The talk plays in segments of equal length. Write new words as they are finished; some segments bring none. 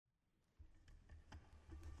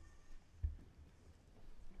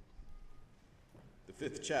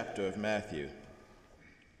Fifth chapter of Matthew.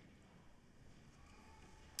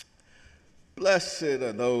 Blessed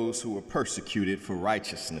are those who are persecuted for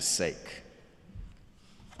righteousness' sake,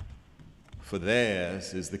 for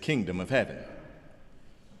theirs is the kingdom of heaven.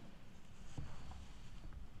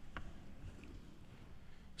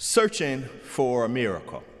 Searching for a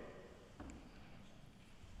miracle.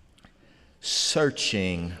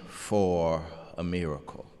 Searching for a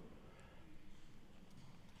miracle.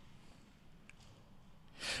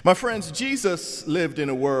 My friends, Jesus lived in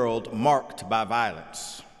a world marked by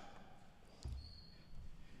violence.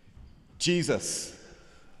 Jesus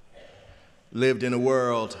lived in a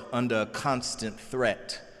world under a constant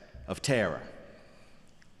threat of terror.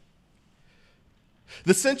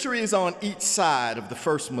 The centuries on each side of the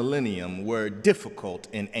first millennium were difficult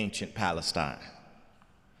in ancient Palestine.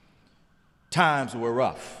 Times were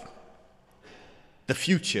rough. The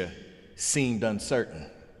future seemed uncertain.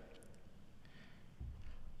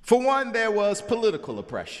 For one, there was political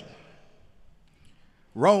oppression.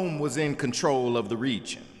 Rome was in control of the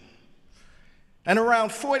region. And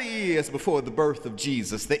around 40 years before the birth of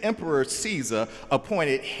Jesus, the Emperor Caesar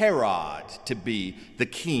appointed Herod to be the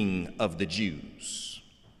king of the Jews.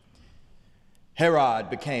 Herod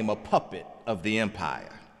became a puppet of the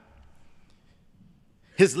empire.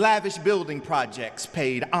 His lavish building projects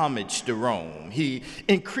paid homage to Rome. He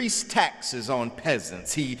increased taxes on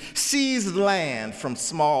peasants. He seized land from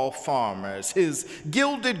small farmers. His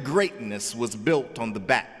gilded greatness was built on the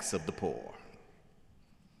backs of the poor.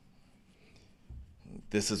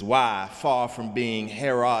 This is why, far from being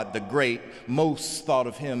Herod the Great, most thought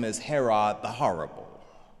of him as Herod the Horrible.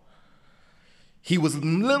 He was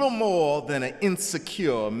little more than an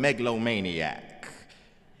insecure megalomaniac.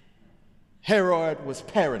 Herod was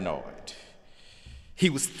paranoid. He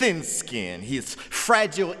was thin-skinned. His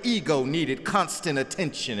fragile ego needed constant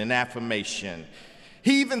attention and affirmation.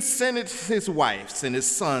 He even sentenced his wives and his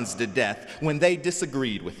sons to death when they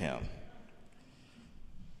disagreed with him.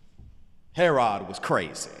 Herod was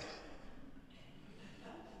crazy.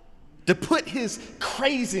 To put his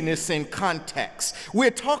craziness in context, we're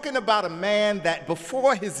talking about a man that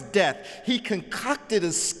before his death, he concocted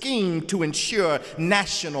a scheme to ensure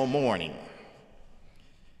national mourning.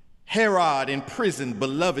 Herod imprisoned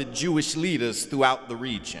beloved Jewish leaders throughout the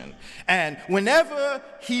region, and whenever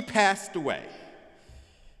he passed away,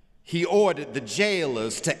 he ordered the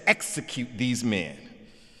jailers to execute these men,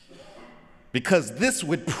 because this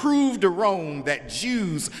would prove to Rome that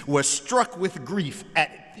Jews were struck with grief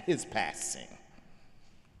at his passing.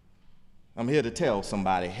 I'm here to tell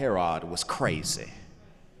somebody Herod was crazy.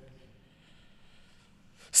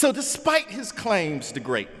 So despite his claims to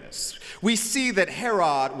greatness, we see that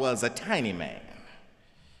Herod was a tiny man.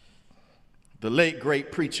 The late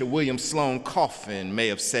great preacher William Sloane Coffin may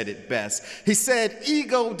have said it best. He said,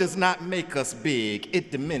 "Ego does not make us big, it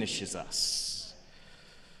diminishes us.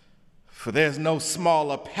 For there's no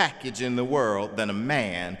smaller package in the world than a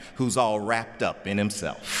man who's all wrapped up in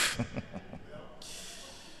himself."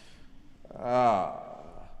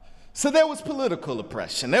 So there was political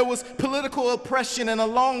oppression. There was political oppression, and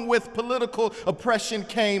along with political oppression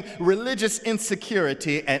came religious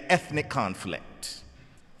insecurity and ethnic conflict.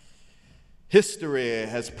 History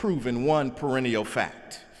has proven one perennial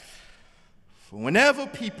fact. Whenever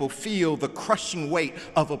people feel the crushing weight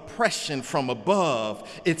of oppression from above,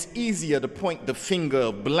 it's easier to point the finger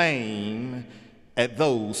of blame at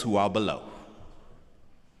those who are below.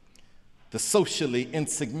 The socially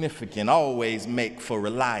insignificant always make for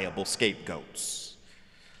reliable scapegoats.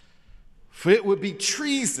 For it would be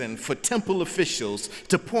treason for temple officials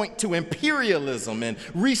to point to imperialism and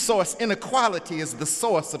resource inequality as the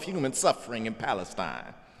source of human suffering in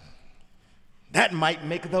Palestine. That might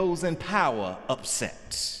make those in power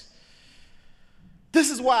upset. This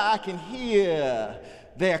is why I can hear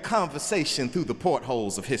their conversation through the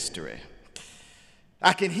portholes of history.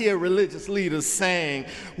 I can hear religious leaders saying,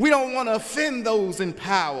 "We don't want to offend those in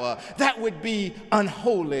power. That would be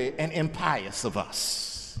unholy and impious of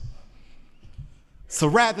us." So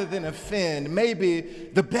rather than offend, maybe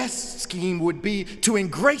the best scheme would be to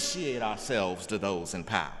ingratiate ourselves to those in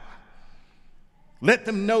power. Let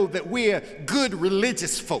them know that we're good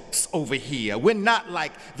religious folks over here. We're not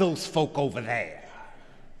like those folk over there.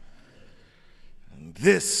 And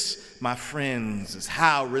this, my friends, is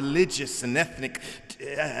how religious and ethnic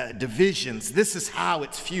divisions, this is how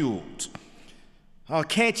it's fueled. Oh,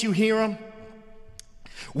 can't you hear them?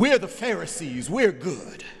 We're the Pharisees, we're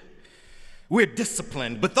good. We're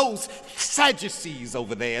disciplined, but those Sadducees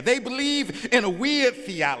over there, they believe in a weird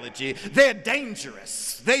theology. They're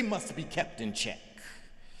dangerous. They must be kept in check.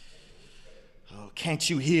 Oh, can't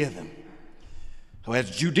you hear them?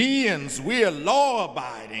 As Judeans, we're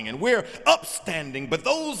law-abiding and we're upstanding, but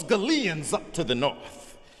those Galileans up to the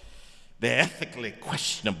north, they're ethically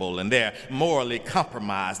questionable and they're morally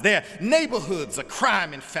compromised. Their neighborhoods are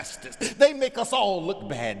crime-infested. They make us all look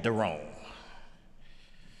bad to Rome.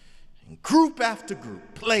 And group after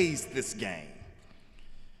group plays this game.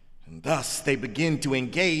 And thus, they begin to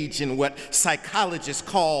engage in what psychologists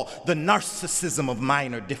call the narcissism of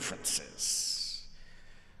minor differences.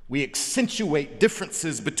 We accentuate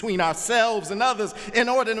differences between ourselves and others in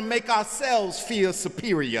order to make ourselves feel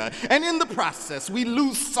superior. And in the process, we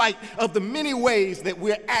lose sight of the many ways that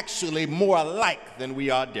we're actually more alike than we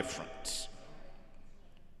are different.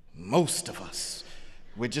 Most of us,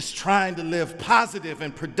 we're just trying to live positive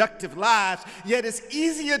and productive lives, yet it's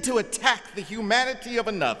easier to attack the humanity of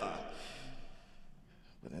another.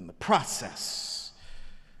 But in the process,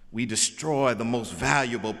 we destroy the most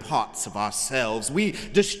valuable parts of ourselves. We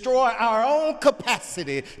destroy our own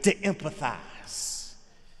capacity to empathize.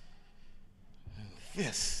 And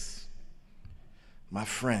this, my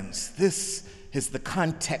friends, this is the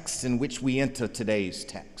context in which we enter today's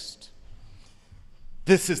text.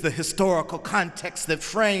 This is the historical context that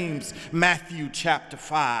frames Matthew chapter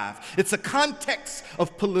 5. It's a context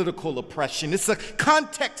of political oppression. It's a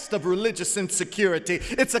context of religious insecurity.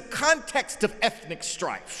 It's a context of ethnic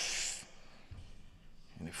strife.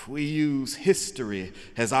 And if we use history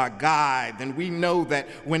as our guide, then we know that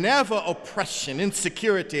whenever oppression,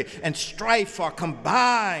 insecurity, and strife are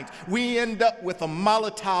combined, we end up with a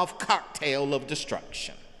Molotov cocktail of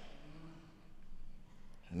destruction.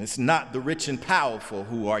 And it's not the rich and powerful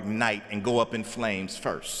who ignite and go up in flames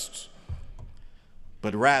first,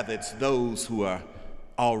 but rather it's those who are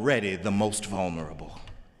already the most vulnerable.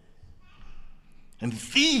 And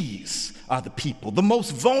these are the people, the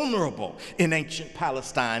most vulnerable in ancient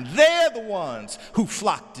Palestine. They're the ones who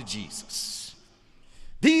flocked to Jesus.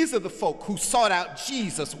 These are the folk who sought out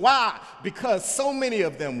Jesus. Why? Because so many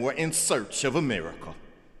of them were in search of a miracle.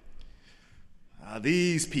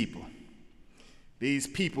 These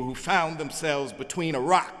people who found themselves between a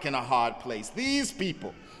rock and a hard place, these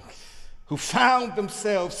people who found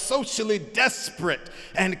themselves socially desperate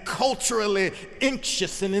and culturally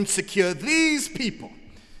anxious and insecure, these people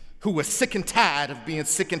who were sick and tired of being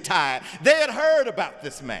sick and tired, they had heard about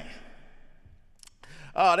this man.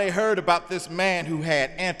 They heard about this man who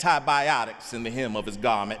had antibiotics in the hem of his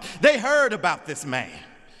garment. They heard about this man.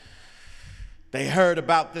 They heard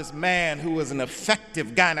about this man who was an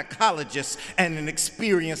effective gynecologist and an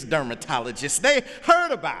experienced dermatologist. They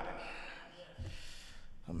heard about him.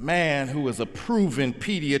 A man who was a proven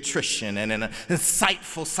pediatrician and an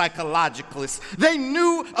insightful psychologist. They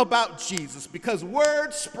knew about Jesus because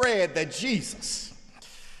word spread that Jesus,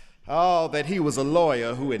 that he was a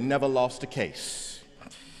lawyer who had never lost a case.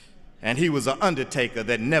 And he was an undertaker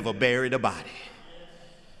that never buried a body.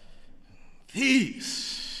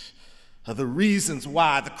 These are the reasons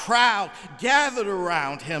why the crowd gathered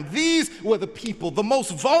around him. These were the people, the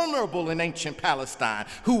most vulnerable in ancient Palestine,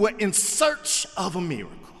 who were in search of a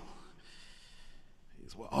miracle.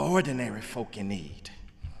 These were ordinary folk in need.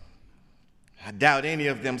 I doubt any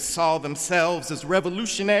of them saw themselves as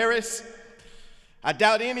revolutionaries. I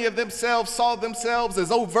doubt any of them saw themselves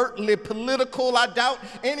as overtly political. I doubt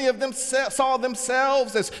any of them saw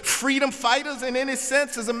themselves as freedom fighters in any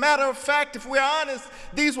sense. As a matter of fact, if we're honest,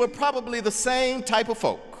 these were probably the same type of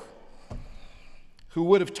folk who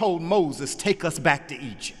would have told Moses, "Take us back to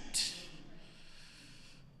Egypt."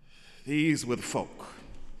 These were the folk.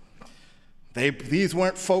 These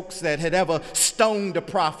weren't folks that had ever stoned a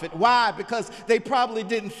prophet. Why? Because they probably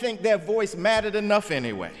didn't think their voice mattered enough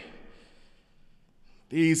anyway.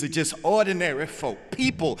 These are just ordinary folk,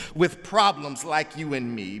 people with problems like you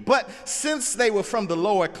and me. But since they were from the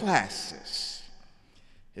lower classes,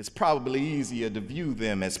 it's probably easier to view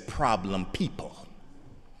them as problem people,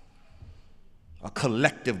 a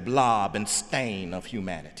collective blob and stain of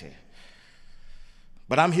humanity.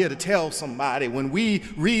 But I'm here to tell somebody, when we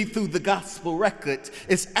read through the gospel records,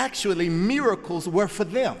 it's actually miracles were for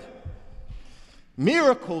them.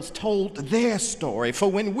 Miracles told their story.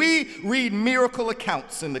 For when we read miracle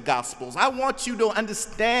accounts in the Gospels, I want you to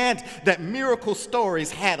understand that miracle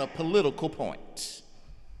stories had a political point.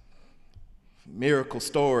 Miracle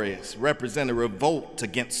stories represent a revolt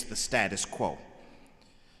against the status quo.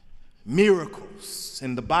 Miracles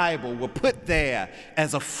in the Bible were put there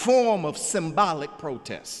as a form of symbolic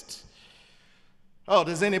protest.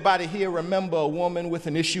 Does anybody here remember a woman with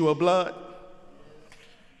an issue of blood?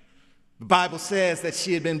 The Bible says that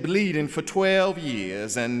she had been bleeding for 12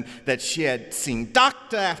 years and that she had seen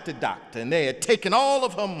doctor after doctor, and they had taken all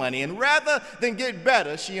of her money, and rather than get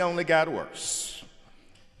better, she only got worse.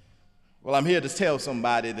 Well, I'm here to tell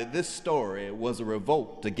somebody that this story was a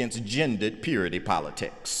revolt against gendered purity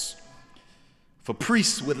politics. For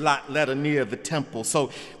priests would not let her near the temple.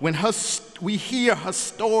 So when we hear her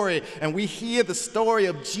story and we hear the story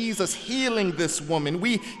of Jesus healing this woman,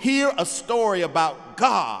 we hear a story about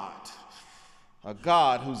God, a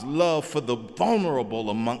God whose love for the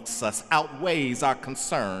vulnerable amongst us outweighs our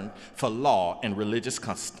concern for law and religious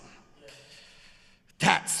custom.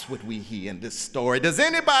 That's what we hear in this story. Does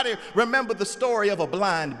anybody remember the story of a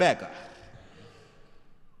blind beggar?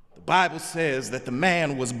 The Bible says that the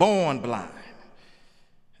man was born blind.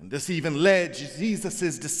 And this even led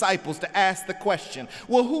Jesus' disciples to ask the question,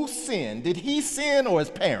 well, who sinned? Did he sin or his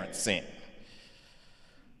parents sin?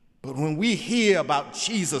 But when we hear about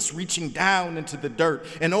Jesus reaching down into the dirt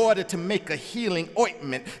in order to make a healing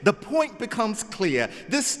ointment, the point becomes clear.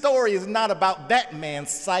 This story is not about that man's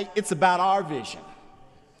sight, it's about our vision.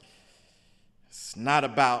 It's not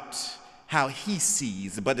about how he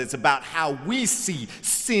sees, but it's about how we see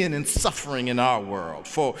sin and suffering in our world.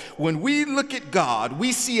 For when we look at God,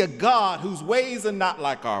 we see a God whose ways are not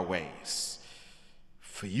like our ways.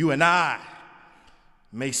 For you and I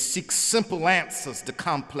may seek simple answers to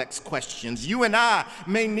complex questions. You and I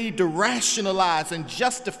may need to rationalize and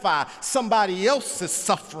justify somebody else's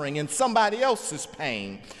suffering and somebody else's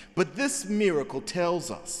pain. But this miracle tells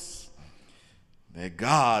us that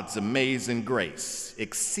God's amazing grace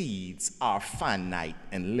exceeds our finite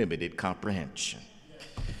and limited comprehension.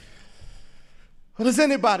 Well, does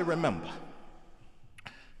anybody remember?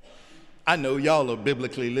 I know y'all are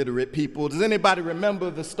biblically literate people. Does anybody remember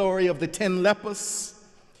the story of the 10 lepers?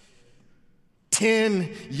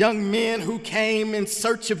 10 young men who came in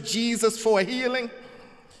search of Jesus for a healing?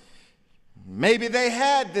 Maybe they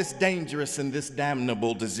had this dangerous and this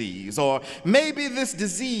damnable disease, or maybe this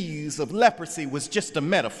disease of leprosy was just a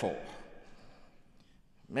metaphor.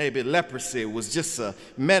 Maybe leprosy was just a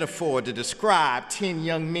metaphor to describe 10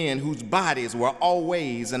 young men whose bodies were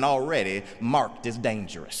always and already marked as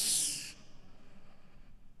dangerous.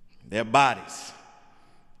 Their bodies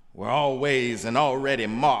were always and already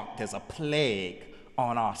marked as a plague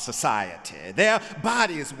on our society. Their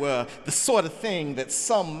bodies were the sort of thing that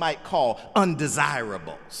some might call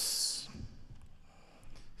undesirables.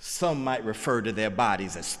 Some might refer to their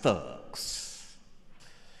bodies as thugs.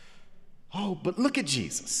 Oh, but look at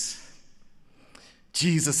Jesus.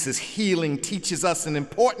 Jesus' healing teaches us an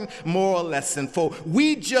important moral lesson, for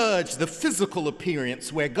we judge the physical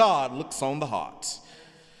appearance where God looks on the heart.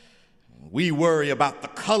 We worry about the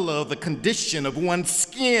color of the condition of one's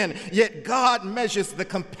skin, yet God measures the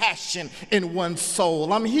compassion in one's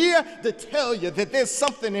soul. I'm here to tell you that there's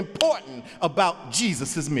something important about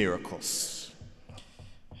Jesus' miracles.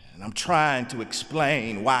 And I'm trying to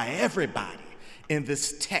explain why everybody in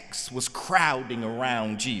this text was crowding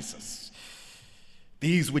around Jesus.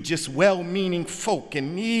 These were just well-meaning folk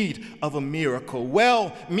in need of a miracle,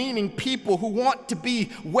 well-meaning people who want to be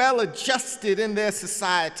well-adjusted in their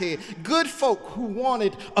society, good folk who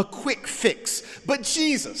wanted a quick fix. But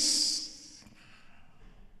Jesus,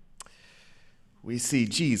 we see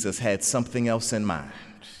Jesus had something else in mind.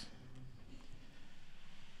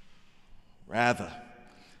 Rather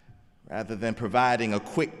than providing a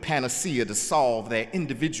quick panacea to solve their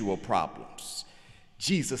individual problems,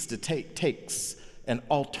 Jesus takes an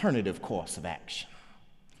alternative course of action.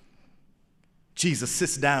 Jesus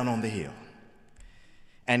sits down on the hill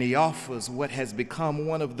and he offers what has become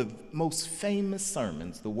one of the most famous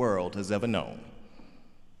sermons the world has ever known,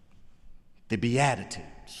 the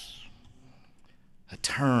Beatitudes, a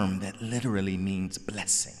term that literally means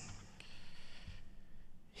blessing.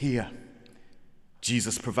 Here,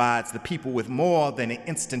 Jesus provides the people with more than an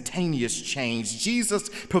instantaneous change. Jesus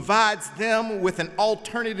provides them with an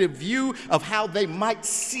alternative view of how they might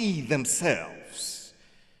see themselves.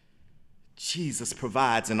 Jesus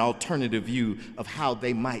provides an alternative view of how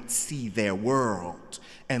they might see their world,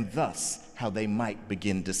 and thus how they might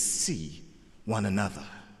begin to see one another.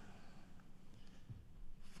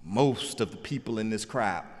 Most of the people in this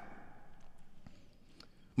crowd,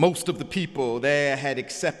 most of the people there had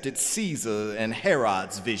accepted Caesar and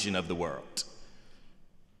Herod's vision of the world.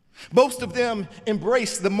 Most of them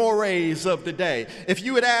embraced the mores of the day. If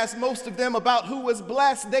you had asked most of them about who was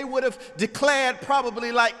blessed, they would have declared,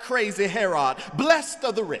 probably like crazy Herod, "Blessed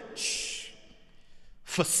are the rich,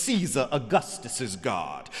 for Caesar Augustus is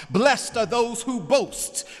God. Blessed are those who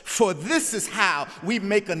boast, for this is how we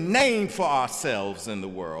make a name for ourselves in the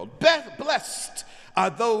world. Blessed are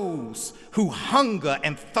those who hunger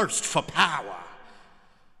and thirst for power,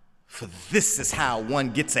 for this is how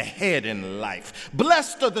one gets ahead in life.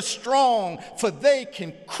 Blessed are the strong, for they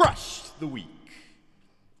can crush the weak.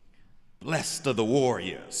 Blessed are the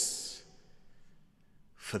warriors,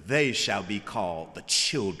 for they shall be called the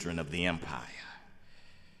children of the empire.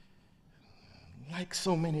 Like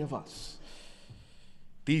so many of us,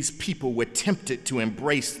 these people were tempted to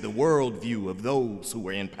embrace the worldview of those who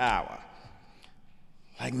were in power.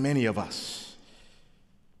 Like many of us,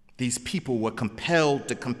 these people were compelled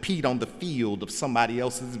to compete on the field of somebody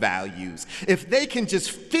else's values. If they can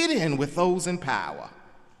just fit in with those in power,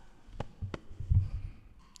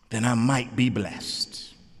 then I might be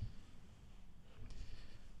blessed.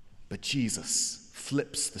 But Jesus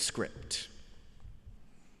flips the script.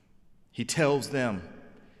 He tells them,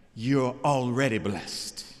 you're already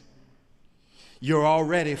blessed. You're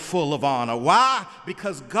already full of honor. Why?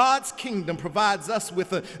 Because God's kingdom provides us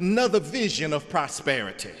with another vision of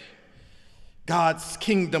prosperity. God's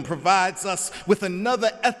kingdom provides us with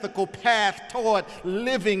another ethical path toward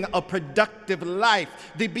living a productive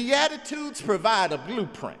life. The Beatitudes provide a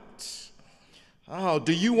blueprint. Oh,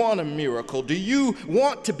 do you want a miracle? Do you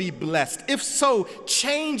want to be blessed? If so,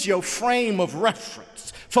 change your frame of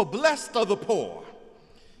reference. For blessed are the poor,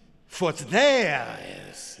 for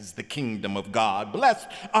theirs is the kingdom of God. Blessed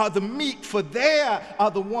are the meek, for they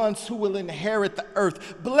are the ones who will inherit the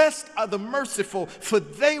earth. Blessed are the merciful, for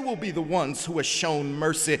they will be the ones who are shown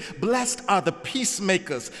mercy. Blessed are the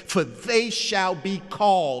peacemakers, for they shall be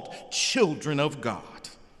called children of God.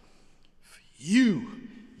 You,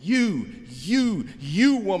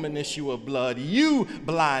 woman issue of blood, you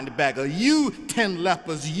blind beggar, you 10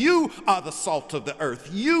 lepers, you are the salt of the earth,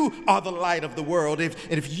 you are the light of the world.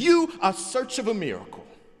 If you are in search of a miracle,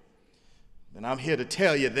 then I'm here to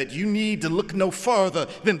tell you that you need to look no further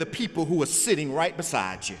than the people who are sitting right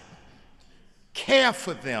beside you. Care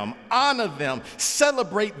for them, honor them,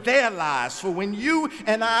 celebrate their lives, for when you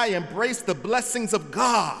and I embrace the blessings of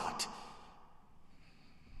God,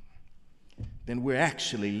 then we're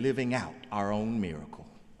actually living out our own miracle.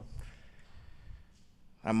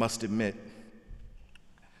 I must admit,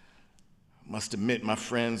 my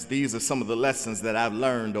friends, these are some of the lessons that I've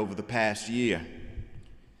learned over the past year.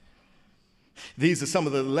 These are some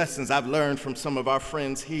of the lessons I've learned from some of our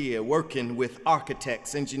friends here working with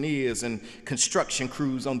architects, engineers, and construction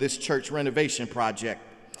crews on this church renovation project.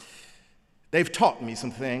 They've taught me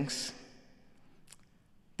some things.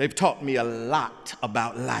 They've taught me a lot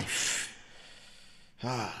about life.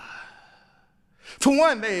 For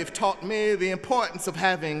one, they've taught me the importance of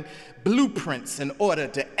having blueprints in order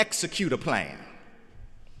to execute a plan.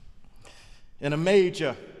 In a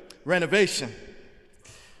major renovation,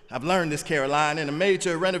 I've learned this, Caroline, in a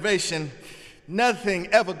major renovation, nothing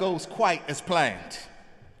ever goes quite as planned.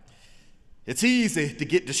 It's easy to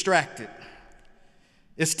get distracted.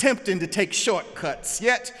 It's tempting to take shortcuts,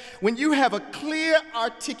 yet when you have a clear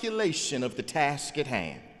articulation of the task at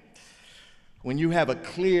hand, when you have a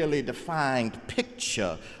clearly defined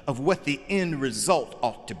picture of what the end result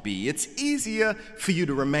ought to be, it's easier for you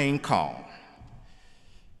to remain calm.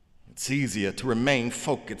 It's easier to remain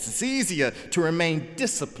focused. It's easier to remain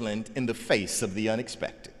disciplined in the face of the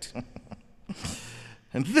unexpected.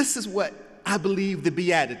 And this is what I believe the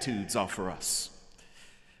Beatitudes offer us.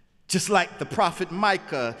 Just like the prophet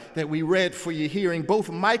Micah that we read for your hearing, both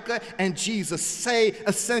Micah and Jesus say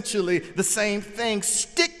essentially the same thing.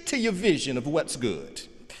 Stick to your vision of what's good.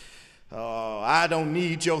 Oh, I don't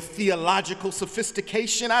need your theological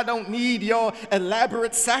sophistication. I don't need your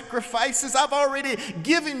elaborate sacrifices. I've already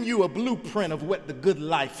given you a blueprint of what the good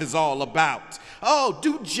life is all about. Oh,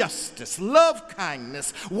 do justice, love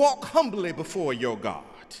kindness, walk humbly before your God.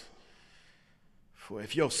 For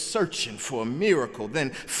if you're searching for a miracle,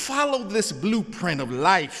 then follow this blueprint of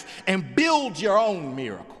life and build your own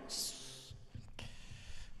miracles.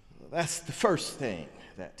 That's the first thing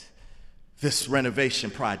that this renovation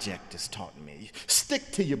project has taught me.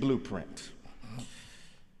 Stick to your blueprint.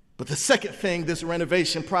 But the second thing this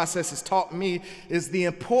renovation process has taught me is the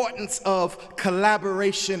importance of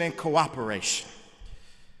collaboration and cooperation.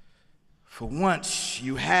 For once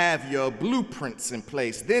you have your blueprints in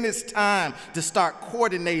place, then it's time to start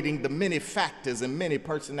coordinating the many factors and many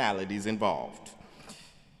personalities involved.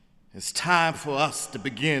 It's time for us to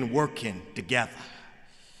begin working together.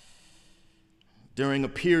 During a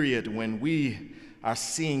period when we are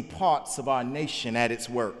seeing parts of our nation at its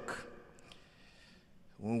work,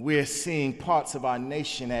 when we're seeing parts of our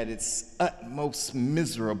nation at its utmost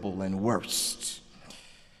miserable and worst,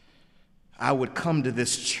 I would come to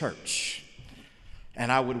this church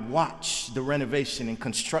and I would watch the renovation and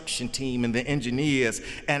construction team and the engineers,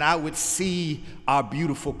 and I would see our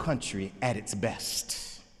beautiful country at its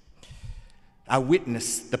best. I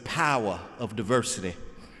witnessed the power of diversity.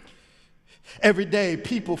 Every day,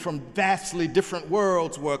 people from vastly different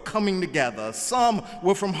worlds were coming together. Some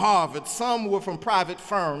were from Harvard, some were from private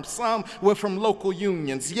firms, some were from local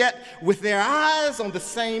unions, yet with their eyes on the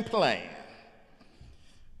same plan,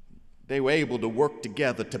 they were able to work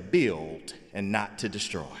together to build and not to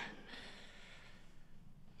destroy.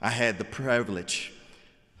 I had the privilege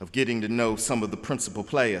of getting to know some of the principal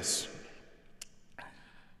players.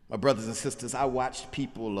 My brothers and sisters, I watched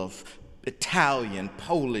people of Italian,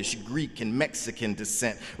 Polish, Greek, and Mexican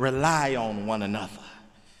descent rely on one another.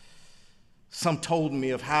 Some told me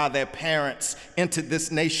of how their parents entered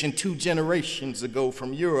this nation 2 generations ago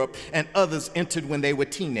from Europe, and others entered when they were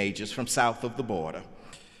teenagers from south of the border.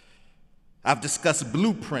 I've discussed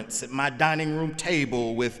blueprints at my dining room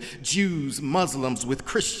table with Jews, Muslims, with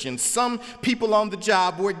Christians. Some people on the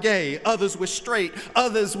job were gay, others were straight,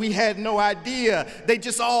 others we had no idea. They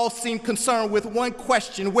just all seemed concerned with one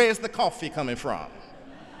question: where's the coffee coming from?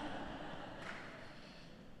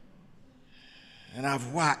 And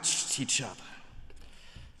I've watched each other.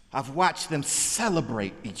 I've watched them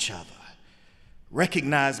celebrate each other,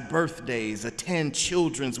 recognize birthdays, attend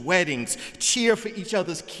children's weddings, cheer for each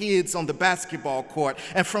other's kids on the basketball court.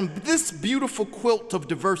 And from this beautiful quilt of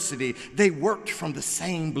diversity, they worked from the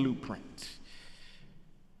same blueprint.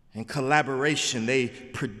 In collaboration, they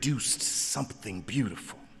produced something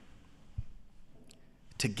beautiful.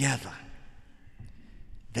 Together,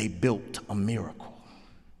 they built a miracle.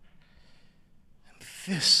 And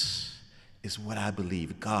this is what I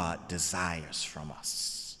believe God desires from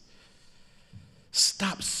us.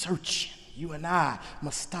 Stop searching. You and I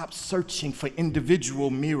must stop searching for individual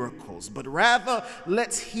miracles, but rather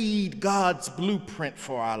let's heed God's blueprint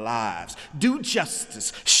for our lives. Do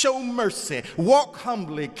justice, show mercy, walk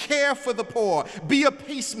humbly, care for the poor, be a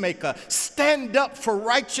peacemaker, stand up for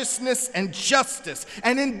righteousness and justice.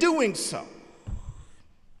 And in doing so,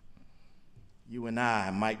 you and I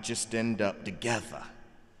might just end up together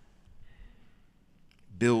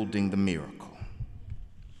building the miracle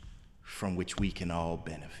from which we can all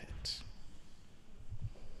benefit.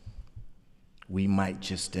 We might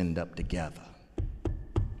just end up together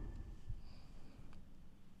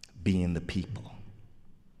being the people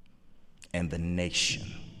and the nation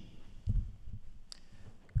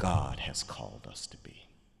God has called us to be.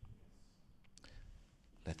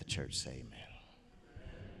 Let the church say amen.